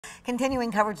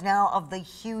Continuing coverage now of the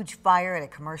huge fire at a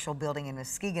commercial building in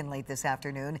Muskegon late this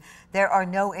afternoon. There are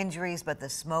no injuries, but the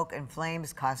smoke and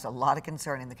flames caused a lot of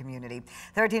concern in the community.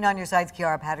 13 on your side's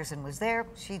Kiara Patterson was there.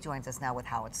 She joins us now with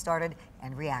how it started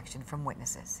and reaction from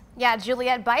witnesses. Yeah,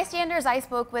 Juliet, bystanders I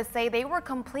spoke with say they were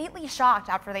completely shocked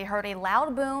after they heard a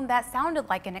loud boom that sounded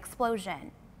like an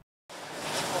explosion.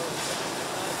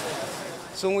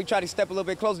 So when we tried to step a little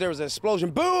bit closer, there was an explosion.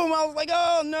 Boom! I was like,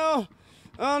 oh no.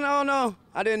 Oh, no.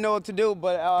 I didn't know what to do,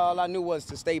 but all I knew was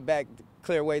to stay back,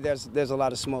 clear away. There's a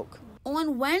lot of smoke.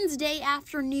 On Wednesday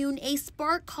afternoon, a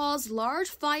spark caused large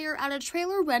fire at a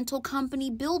trailer rental company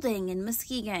building in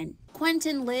Muskegon.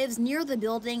 Quentin lives near the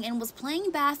building and was playing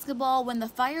basketball when the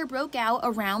fire broke out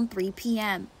around 3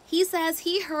 p.m. He says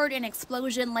he heard an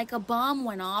explosion like a bomb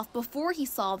went off before he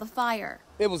saw the fire.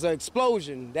 It was an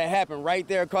explosion that happened right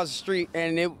there across the street,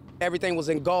 and everything was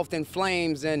engulfed in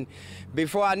flames. And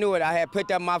before I knew it, I had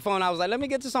picked up my phone. I was like, let me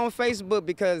get this on Facebook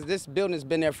because this building has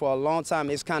been there for a long time.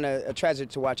 It's kind of a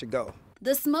tragedy to watch it go.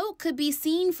 The smoke could be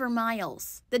seen for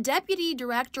miles. The deputy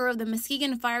director of the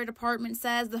Muskegon Fire Department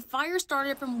says the fire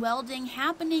started from welding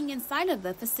happening inside of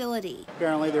the facility.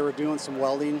 Apparently they were doing some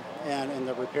welding in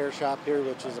the repair shop here,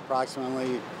 which is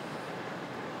approximately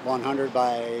 100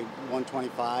 by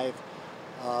 125.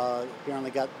 Apparently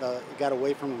got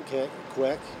away from him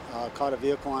quick, caught a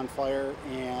vehicle on fire,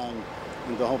 and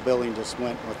the whole building just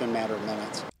went within a matter of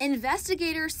minutes.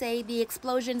 Investigators say the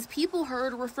explosions people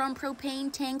heard were from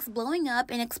propane tanks blowing up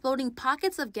and exploding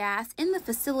pockets of gas in the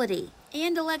facility.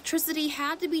 And electricity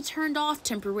had to be turned off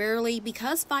temporarily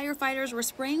because firefighters were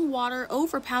spraying water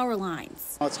over power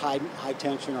lines. It's high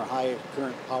tension or high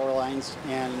current power lines,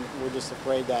 and we're just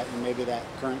afraid that maybe that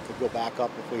current could go back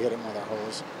up if we hit it with our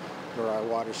hose or our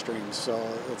water streams, so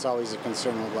it's always a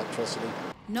concern with electricity.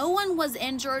 No one was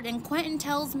injured, and Quentin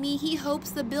tells me he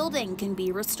hopes the building can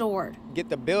be restored. Get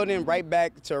the building right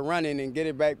back to running and get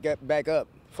it back up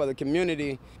for the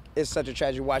community. It's such a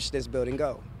tragedy to watch this building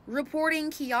go. Reporting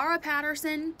Kiara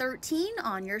Patterson, 13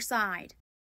 on your side.